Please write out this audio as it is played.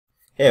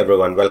Hey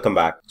everyone, welcome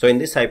back. So in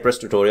this Cypress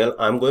tutorial,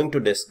 I'm going to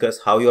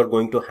discuss how you're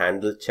going to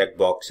handle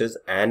checkboxes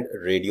and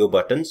radio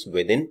buttons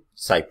within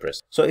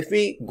Cypress. So if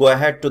we go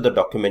ahead to the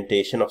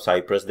documentation of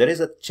Cypress, there is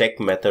a check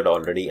method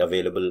already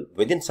available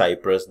within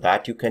Cypress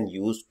that you can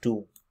use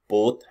to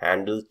both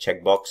handle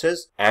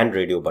checkboxes and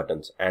radio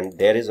buttons. And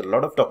there is a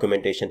lot of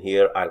documentation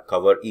here. I'll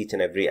cover each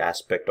and every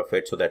aspect of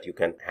it so that you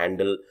can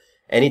handle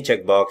any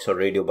checkbox or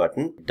radio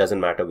button. It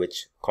doesn't matter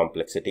which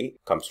complexity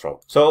comes from.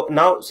 So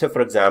now, say for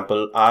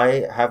example,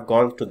 I have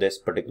gone to this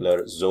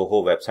particular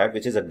Zoho website,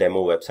 which is a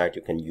demo website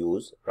you can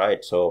use,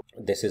 right? So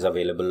this is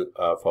available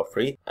for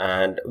free,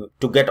 and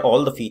to get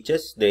all the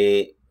features,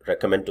 they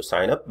recommend to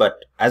sign up.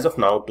 But as of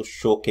now, to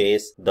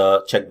showcase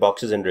the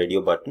checkboxes and radio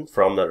button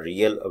from a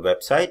real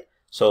website,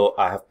 so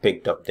I have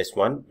picked up this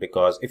one,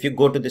 because if you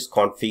go to this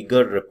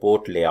configure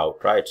report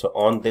layout, right? So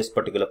on this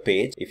particular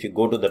page, if you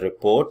go to the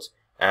reports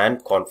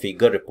and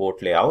configure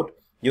report layout,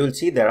 you will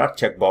see there are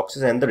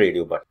checkboxes and the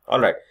radio button.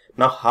 All right.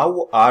 Now,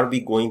 how are we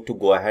going to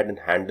go ahead and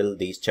handle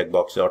these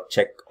checkboxes, or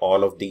check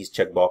all of these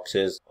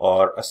checkboxes,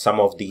 or some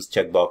of these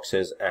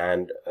checkboxes,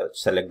 and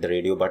select the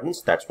radio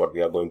buttons? That's what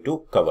we are going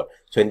to cover.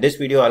 So in this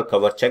video, I'll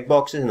cover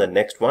checkboxes. In the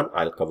next one,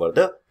 I'll cover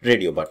the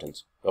radio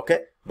buttons.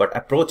 Okay. But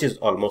approach is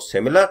almost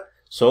similar.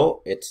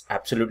 So it's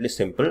absolutely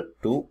simple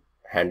to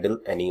handle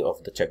any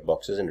of the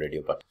checkboxes and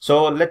radio buttons.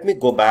 So let me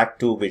go back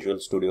to Visual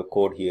Studio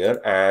Code here,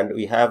 and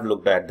we have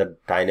looked at the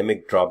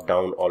dynamic drop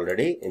down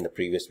already in the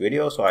previous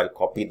video. So I'll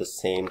copy the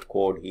same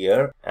code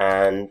here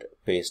and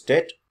paste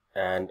it,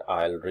 and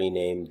I'll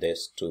rename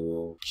this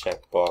to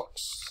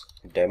checkbox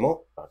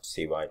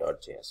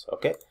demo.cy.js.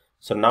 Okay.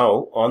 So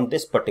now on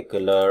this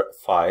particular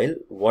file,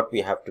 what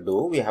we have to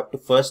do, we have to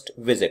first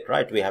visit,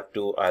 right?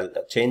 I'll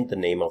change the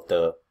name of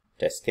the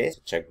test case,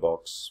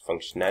 checkbox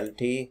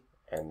functionality,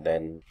 and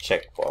then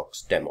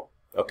checkbox demo.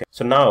 Okay,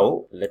 so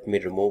now let me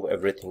remove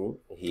everything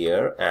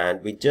here,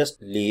 and we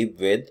just leave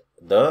with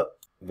the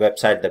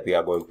website that we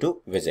are going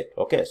to visit.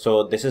 Okay,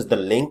 so this is the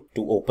link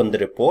to open the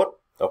report.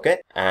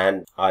 Okay,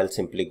 and I'll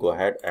simply go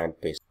ahead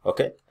and paste.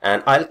 Okay,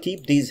 and I'll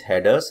keep these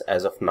headers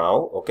as of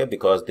now. Okay,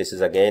 because this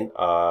is again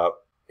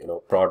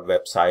prod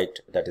website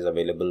that is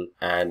available,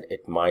 and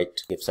it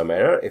might give some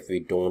error if we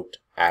don't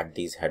add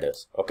these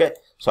headers. Okay,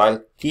 so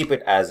I'll keep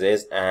it as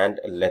is,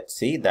 and let's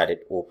see that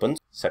it opens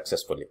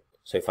successfully.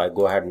 So if I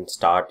go ahead and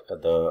start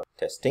the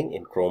testing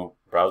in Chrome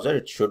browser,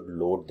 it should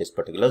load this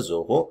particular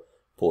Zoho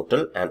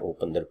portal and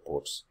open the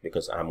reports,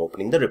 because I'm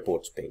opening the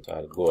reports page.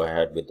 I'll go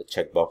ahead with the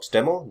checkbox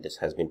demo. This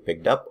has been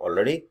picked up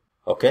already.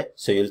 Okay,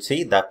 so you'll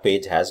see that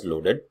page has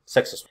loaded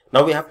successfully.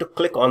 Now we have to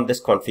click on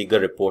this configure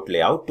report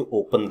layout to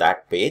open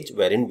that page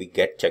wherein we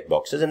get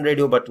checkboxes and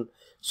radio button.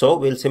 So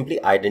we'll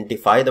simply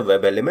identify the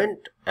web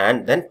element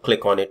and then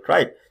click on it,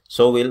 right?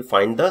 So we'll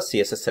find the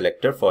CSS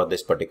selector for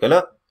this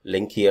particular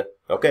link here.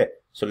 Okay,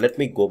 so let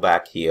me go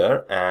back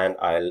here, and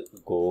I'll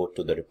go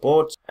to the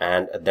reports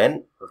and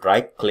then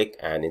right click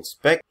and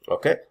inspect.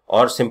 Okay,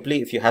 or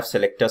simply if you have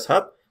selectors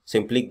hub,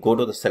 simply go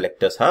to the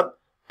selectors hub,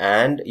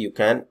 and you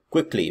can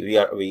quickly,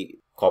 we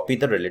copy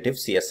the relative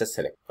CSS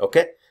select.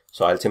 Okay,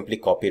 so I'll simply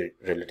copy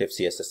relative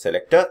CSS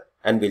selector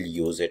and we'll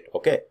use it.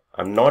 Okay,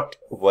 I'm not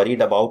worried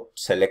about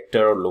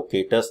selector or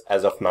locators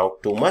as of now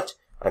too much.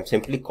 I'm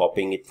simply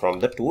copying it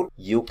from the tool.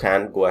 You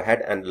can go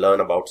ahead and learn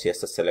about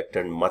CSS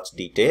selector in much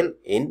detail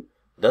in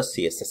the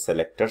CSS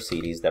selector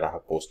series that I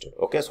have posted.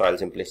 Okay, so I'll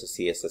simply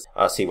say CSS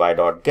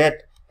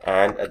cy.get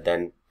and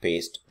then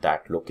paste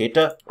that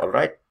locator. All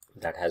right,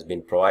 that has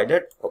been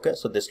provided. Okay,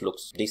 so this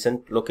looks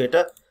decent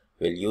locator.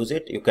 We'll use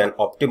it. You can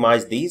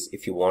optimize these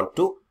if you want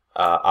to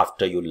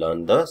after you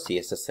learn the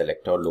CSS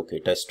selector or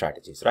locator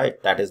strategies,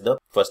 right? That is the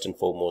first and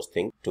foremost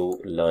thing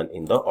to learn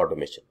in the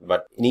automation.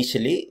 But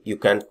initially, you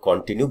can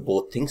continue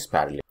both things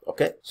parallel.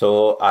 Okay,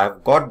 so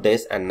I've got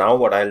this, and now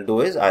what I'll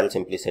do is I'll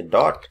simply say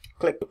dot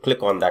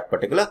click on that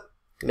particular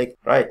link,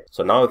 right?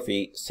 So now if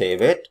we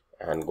save it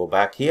and go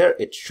back here,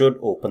 it should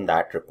open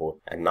that report,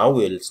 and now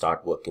we'll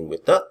start working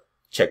with the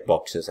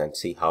checkboxes and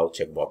see how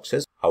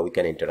we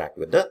can interact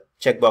with the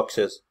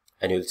checkboxes.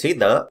 And you'll see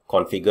the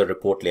configure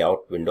report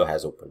layout window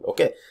has opened.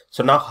 Okay,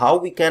 so now how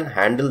we can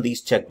handle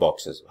these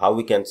checkboxes, how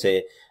we can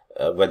say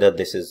whether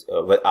this is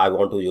I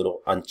want to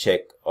uncheck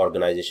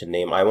organization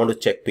name, I want to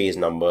check page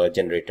number,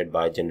 generated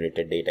by,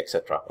 generated date,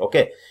 etc.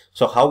 Okay,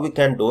 so how we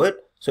can do it?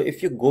 So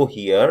if you go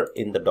here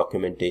in the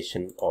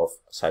documentation of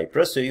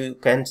Cypress, so you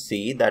can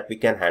see that we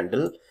can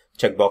handle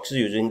checkboxes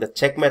using the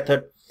check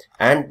method,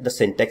 and the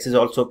syntax is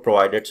also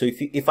provided. So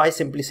if I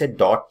simply say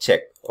dot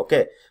check,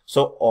 okay,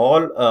 so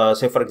all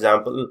say for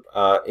example,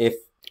 if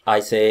I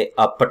say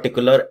a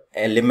particular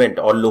element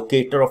or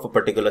locator of a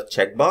particular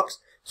checkbox,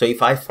 so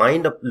if I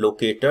find a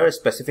locator, a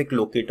specific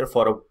locator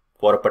for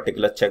a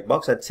particular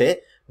checkbox, and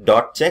say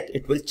dot check,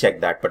 it will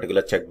check that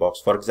particular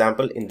checkbox. For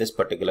example, in this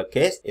particular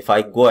case, if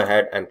I go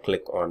ahead and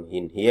click on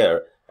in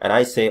here, and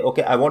I say,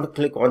 okay, I want to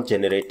click on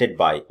generated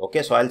by.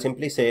 Okay, so I'll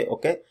simply say,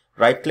 okay,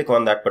 right click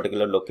on that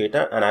particular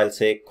locator, and I'll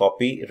say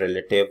copy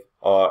relative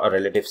or a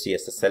relative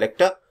CSS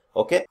selector.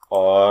 Okay,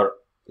 or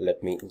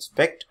let me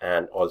inspect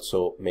and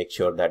also make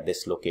sure that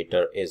this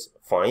locator is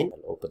fine.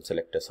 I'll open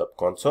selector sub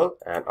console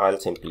and I'll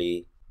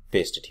simply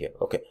paste it here.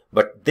 Okay,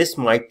 but this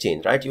might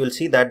change, right? You will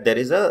see that there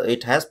is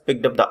it has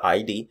picked up the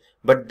ID,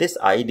 but this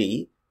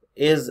ID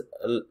is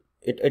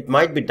it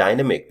might be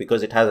dynamic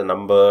because it has a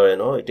number, you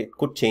know, it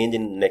could change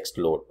in next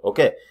load.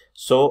 Okay,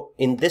 so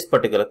in this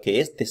particular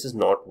case, this is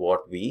not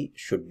what we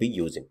should be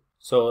using.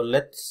 So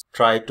let's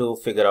try to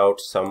figure out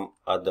some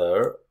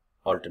other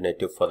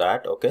alternative for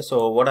that. Okay,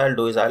 so what I'll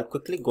do is I'll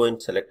quickly go in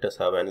selector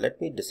sub and let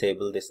me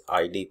disable this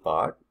ID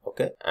part.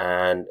 Okay,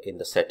 and in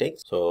the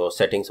settings, so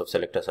settings of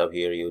selector sub,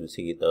 here you will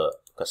see the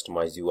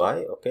customize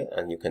UI. Okay,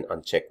 and you can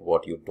uncheck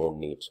what you don't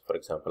need. So for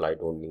example, I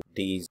don't need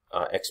these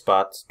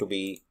XPaths to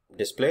be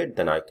displayed,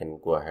 then I can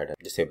go ahead and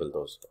disable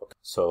those. Okay,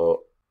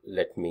 so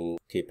let me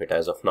keep it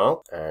as of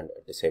now and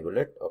disable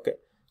it. Okay,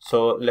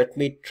 so let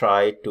me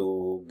try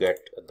to get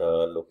the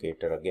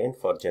locator again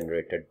for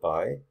generated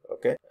by.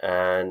 Okay,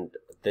 and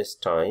this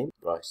time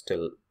I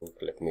still,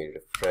 let me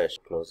refresh,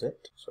 close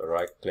it. So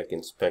right click,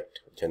 inspect,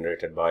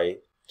 generated by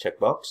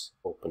checkbox,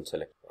 open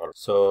select.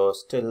 So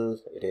still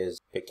it is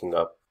picking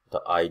up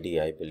the ID,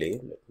 I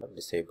believe. Let me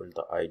disable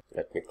the ID.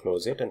 Let me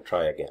close it and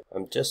try again.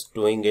 I'm just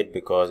doing it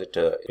because it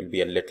will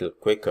be a little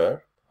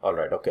quicker. All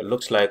right, okay,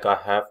 looks like I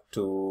have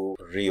to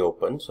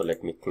reopen. So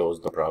let me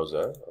close the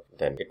browser.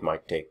 Then it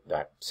might take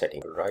that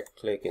setting. Right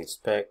click,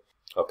 inspect.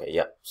 Okay,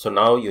 yeah. So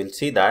now you'll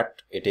see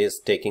that it is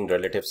taking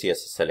relative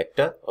CSS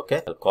selector.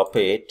 Okay, I'll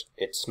copy it.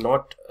 It's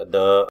not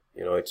the,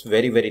 you know, it's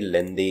very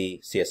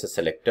lengthy CSS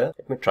selector.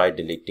 Let me try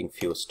deleting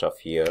few stuff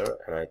here,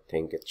 and I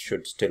think it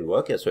should still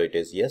work. Yeah, so it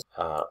is, yes.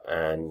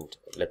 And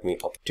let me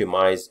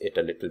optimize it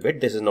a little bit.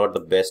 This is not the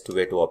best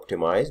way to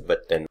optimize,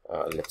 but then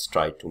let's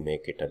try to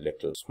make it a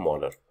little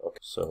smaller. Okay,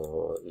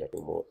 so let me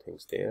move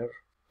things there.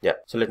 Yeah,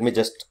 so let me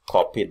just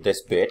copy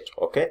this bit.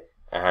 Okay,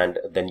 and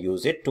then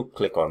use it to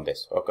click on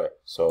this. Okay,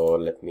 so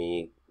let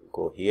me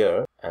go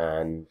here,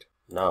 and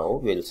now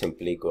we'll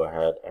simply go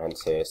ahead and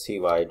say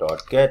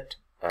cy.get,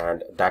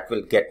 and that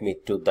will get me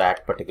to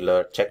that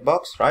particular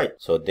checkbox, right?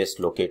 So this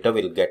locator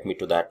will get me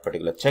to that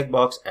particular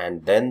checkbox,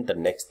 and then the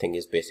next thing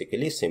is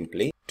basically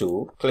simply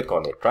to click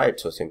on it, right?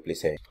 So simply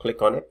say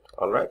click on it.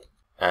 All right,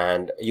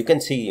 and you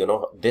can see, you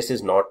know, this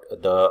is not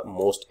the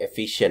most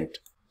efficient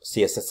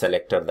CSS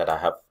selector that I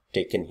have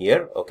taken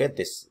here. Okay,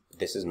 this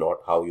is not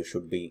how you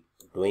should be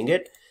doing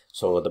it.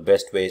 So the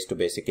best way is to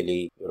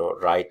basically, you know,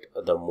 write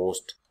the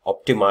most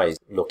optimized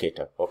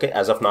locator. Okay,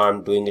 as of now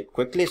I'm doing it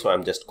quickly, so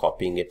I'm just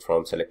copying it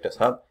from selector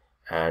hub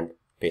and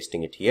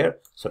pasting it here.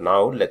 So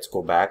now let's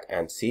go back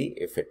and see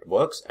if it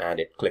works,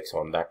 and it clicks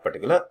on that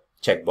particular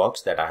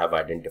checkbox that I have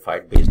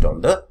identified based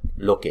on the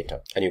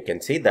locator, and you can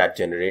see that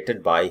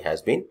generated by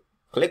has been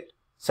clicked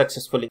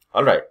successfully.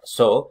 All right,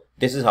 so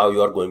this is how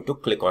you are going to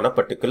click on a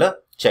particular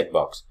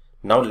checkbox.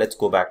 Now let's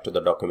go back to the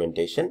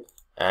documentation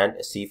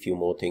and see a few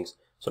more things.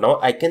 So now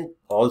I can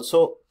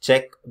also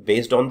check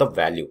based on the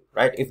value,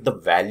 right? If the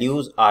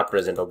values are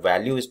present or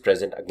value is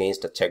present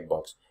against a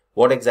checkbox,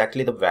 what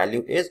exactly the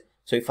value is.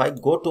 So if I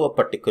go to a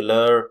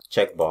particular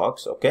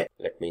checkbox, okay,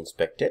 let me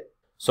inspect it.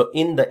 So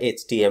in the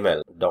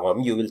HTML DOM,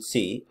 you will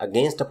see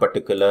against a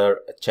particular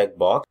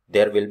checkbox,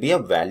 there will be a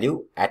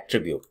value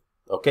attribute.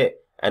 Okay,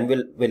 and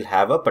we'll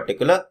have a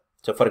particular,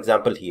 so for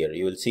example, here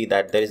you will see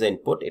that there is an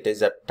input, it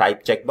is a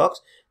type checkbox.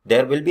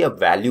 There will be a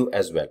value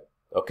as well.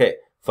 Okay,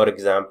 for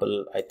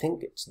example, I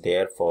think it's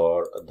there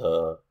for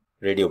the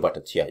radio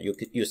buttons. Yeah,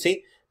 you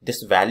see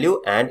this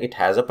value, and it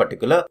has a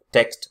particular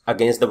text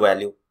against the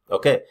value.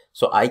 Okay,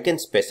 so I can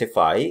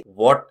specify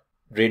what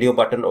radio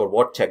button or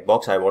what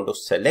checkbox I want to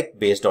select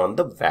based on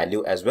the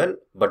value as well.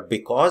 But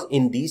because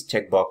in these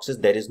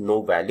checkboxes there is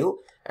no value,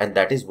 and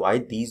that is why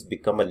these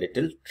become a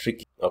little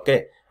tricky.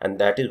 Okay, and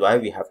that is why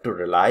we have to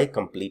rely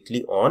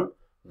completely on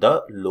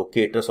the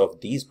locators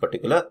of these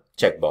particular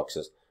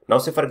checkboxes. Now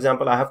say for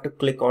example, I have to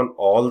click on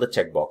all the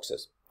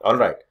checkboxes. All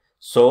right,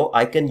 so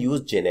I can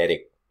use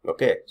generic.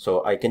 Okay,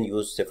 so I can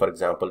use, say for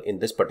example, in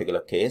this particular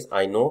case,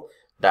 I know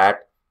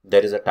that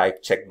there is a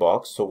type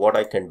checkbox. So what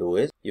I can do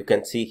is, you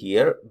can see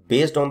here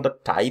based on the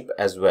type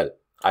as well,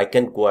 I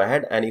can go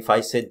ahead, and if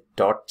I say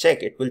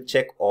 .check, it will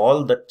check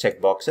all the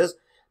checkboxes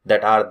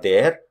that are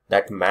there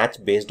that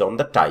match based on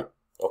the type.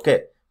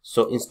 Okay,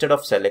 so instead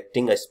of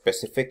selecting a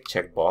specific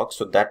checkbox,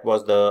 so that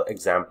was the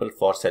example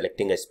for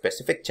selecting a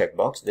specific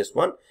checkbox, this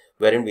one,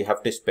 wherein we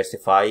have to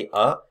specify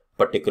a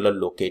particular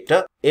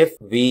locator. If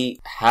we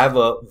have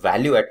a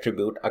value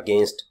attribute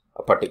against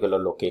a particular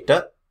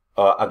locator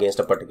or against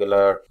a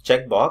particular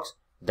checkbox,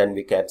 then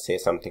we can say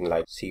something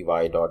like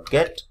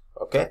cy.get,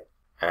 okay,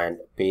 and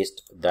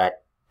paste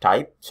that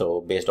type,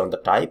 so based on the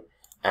type,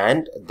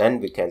 and then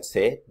we can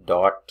say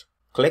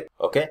 .click,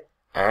 okay,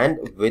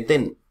 and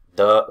within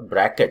the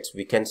brackets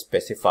we can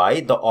specify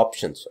the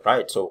options,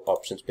 right? So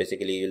options,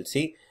 basically you'll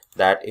see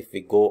that if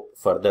we go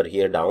further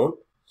here down,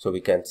 so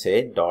we can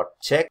say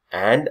 .check,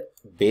 and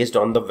based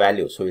on the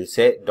value, so we'll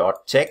say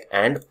 .check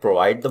and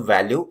provide the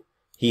value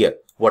here,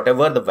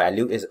 whatever the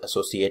value is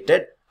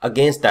associated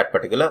against that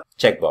particular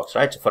checkbox,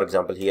 right? So for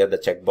example, here the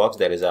checkbox,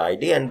 there is an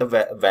ID and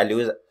the value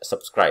is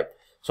subscribed.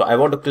 So I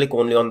want to click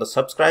only on the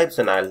subscribes,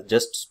 and I'll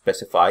just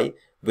specify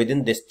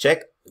within this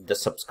check the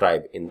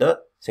subscribe in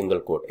the single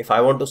quote. If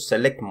I want to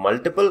select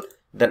multiple,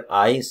 then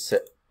I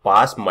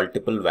pass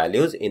multiple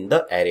values in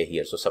the array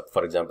here. So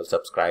for example,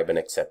 subscribe and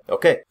accept.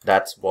 Okay,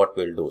 that's what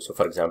we'll do. So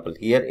for example,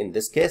 here in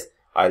this case,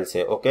 I'll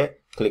say, okay,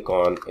 click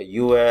on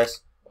US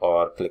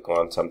or click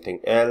on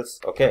something else.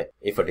 Okay,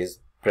 if it is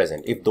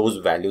present, if those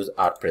values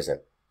are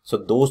present. So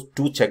those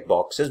two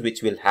checkboxes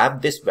which will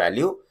have this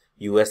value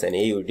US and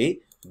AUD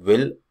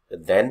will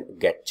then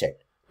get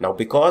checked. Now,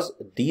 because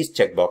these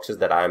checkboxes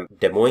that I'm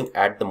demoing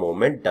at the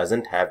moment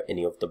doesn't have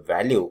any of the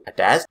value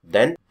attached,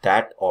 then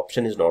that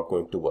option is not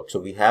going to work. So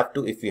we have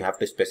to, if you have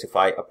to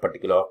specify a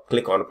particular,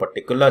 click on a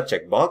particular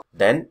checkbox,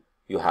 then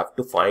you have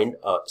to find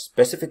a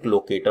specific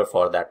locator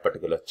for that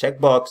particular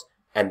checkbox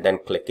and then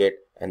click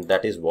it. And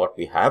that is what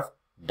we have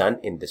done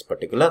in this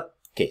particular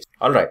case.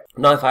 All right.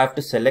 Now, if I have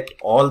to select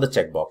all the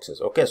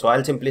checkboxes, okay, so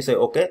I'll simply say,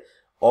 okay,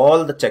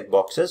 all the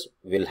checkboxes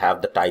will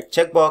have the type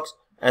checkbox,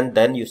 and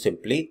then you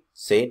simply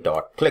say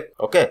dot click.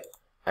 Okay,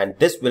 and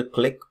this will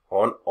click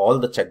on all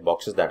the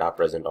checkboxes that are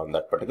present on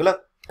that particular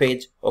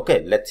page.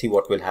 Okay, let's see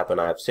what will happen.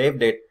 I have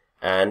saved it,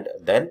 and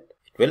then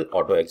it will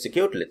auto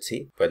execute. Let's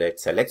see whether it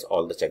selects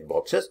all the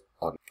checkboxes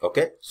or not.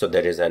 Okay, so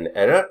there is an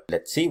error.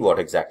 Let's see what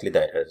exactly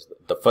the error is.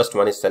 The first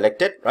one is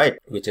selected, right,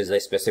 which is a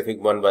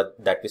specific one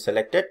that we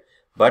selected.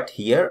 But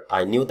here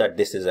I knew that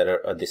this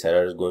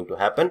error is going to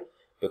happen,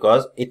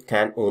 because it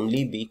can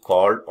only be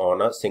called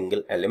on a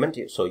single element.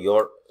 So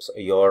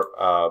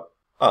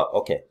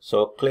okay,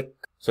 so click.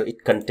 So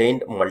it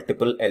contained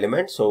multiple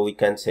elements. So we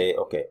can say,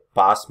 okay,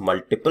 pass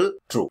multiple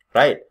true,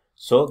 right?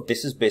 So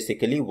this is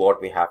basically what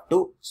we have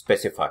to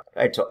specify,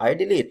 right? So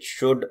ideally it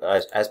should,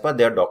 as per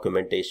their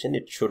documentation,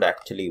 it should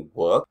actually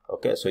work.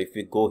 Okay, so if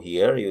we go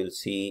here, you will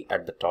see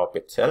at the top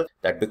itself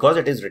that because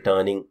it is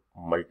returning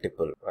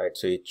multiple, right?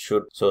 So it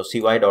should, so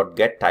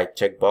cy.get type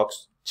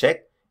checkbox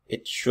check.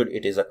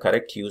 It is a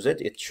correct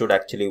usage. It should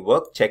actually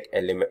work. Check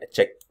element,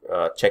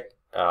 checkbox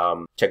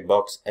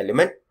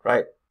element,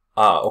 right?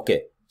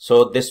 Okay.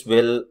 So this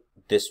will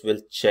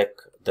check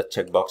the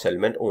checkbox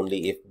element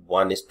only if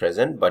one is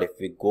present. But if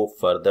we go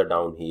further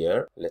down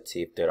here, let's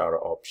see if there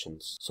are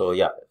options. So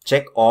yeah,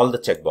 check all the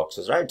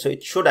checkboxes, right? So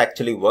it should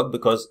actually work,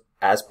 because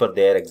as per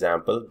their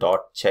example,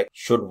 dot check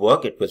should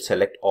work. It will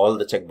select all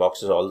the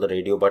checkboxes, all the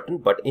radio button.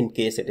 But in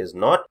case it is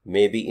not,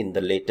 maybe in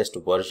the latest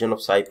version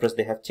of Cypress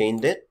they have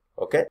changed it.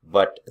 Okay,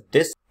 but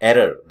this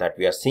error that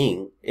we are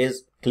seeing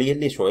is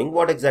clearly showing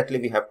what exactly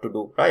we have to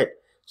do, right?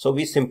 So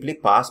we simply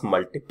pass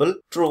multiple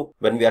true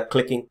when we are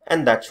clicking,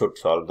 and that should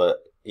solve the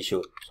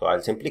issue. So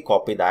I'll simply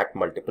copy that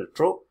multiple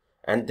true,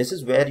 and this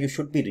is where you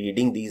should be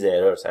reading these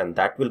errors, and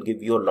that will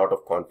give you a lot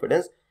of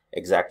confidence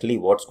exactly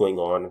what's going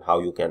on and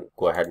how you can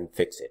go ahead and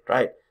fix it,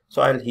 right?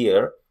 So I'll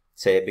here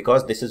say,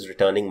 because this is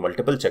returning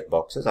multiple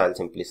checkboxes, I'll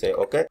simply say,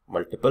 okay,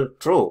 multiple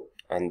true,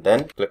 and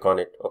then click on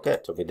it. Okay,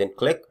 so within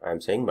click,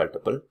 I'm saying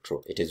multiple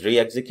true. It is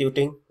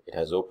re-executing. It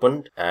has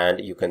opened,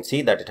 and you can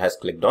see that it has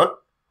clicked on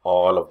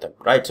all of them,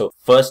 right? So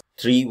first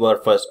three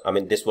were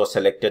this was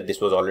selected, this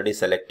was already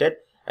selected,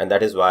 and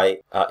that is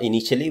why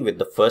initially with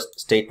the first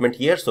statement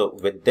here, so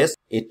with this,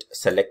 it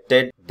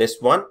selected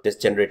this one, this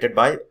generated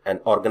by an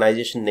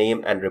organization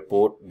name and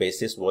report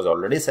basis was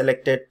already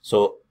selected.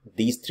 So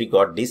these three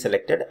got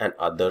deselected and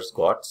others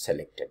got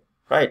selected,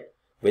 right,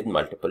 with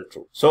multiple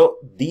true. So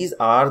these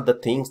are the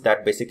things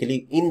that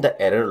basically in the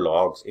error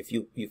logs, if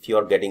you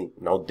are getting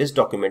now, this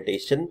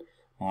documentation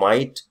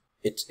might,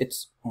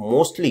 it's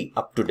mostly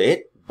up to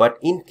date, but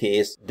in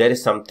case there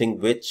is something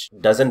which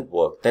doesn't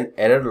work, then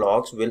error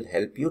logs will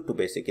help you to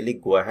basically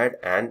go ahead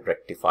and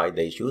rectify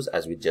the issues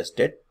as we just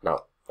did now.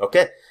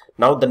 Okay,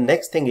 now the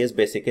next thing is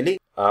basically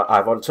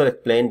I've also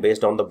explained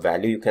based on the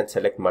value you can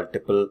select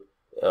multiple.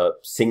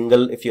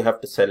 Single, if you have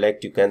to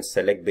select, you can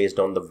select based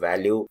on the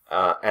value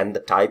and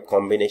the type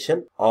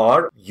combination,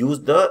 or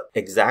use the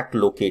exact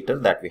locator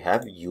that we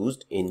have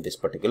used in this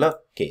particular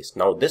case.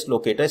 Now this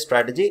locator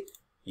strategy,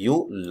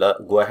 you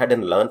go ahead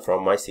and learn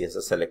from my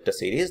CSS selector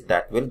series.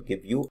 That will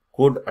give you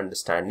good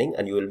understanding,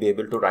 and you will be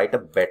able to write a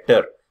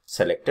better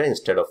selector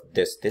instead of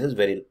this. This is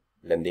very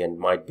lengthy and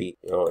might be,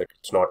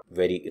 it's not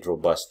very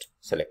robust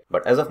select.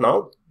 But as of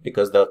now,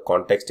 because the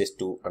context is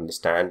to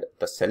understand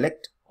the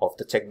select of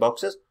the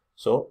checkboxes,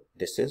 so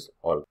this is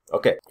all.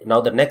 Okay,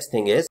 now the next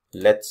thing is,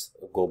 let's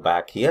go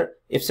back here.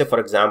 If say for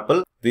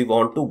example, we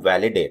want to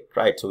validate,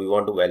 right? So we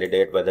want to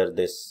validate whether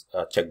this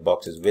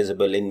checkbox is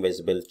visible,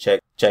 invisible,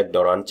 checked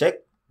or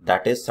unchecked.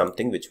 That is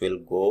something which we'll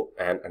go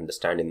and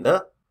understand in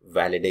the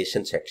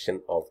validation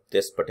section of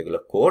this particular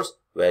course,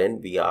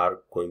 wherein we are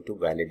going to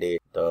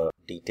validate the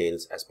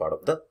details as part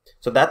of the.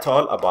 So that's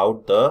all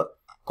about the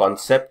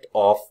concept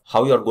of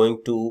how you're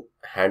going to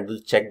handle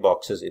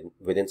checkboxes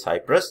within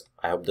Cypress.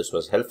 I hope this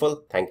was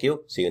helpful. Thank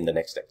you. See you in the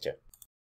next lecture.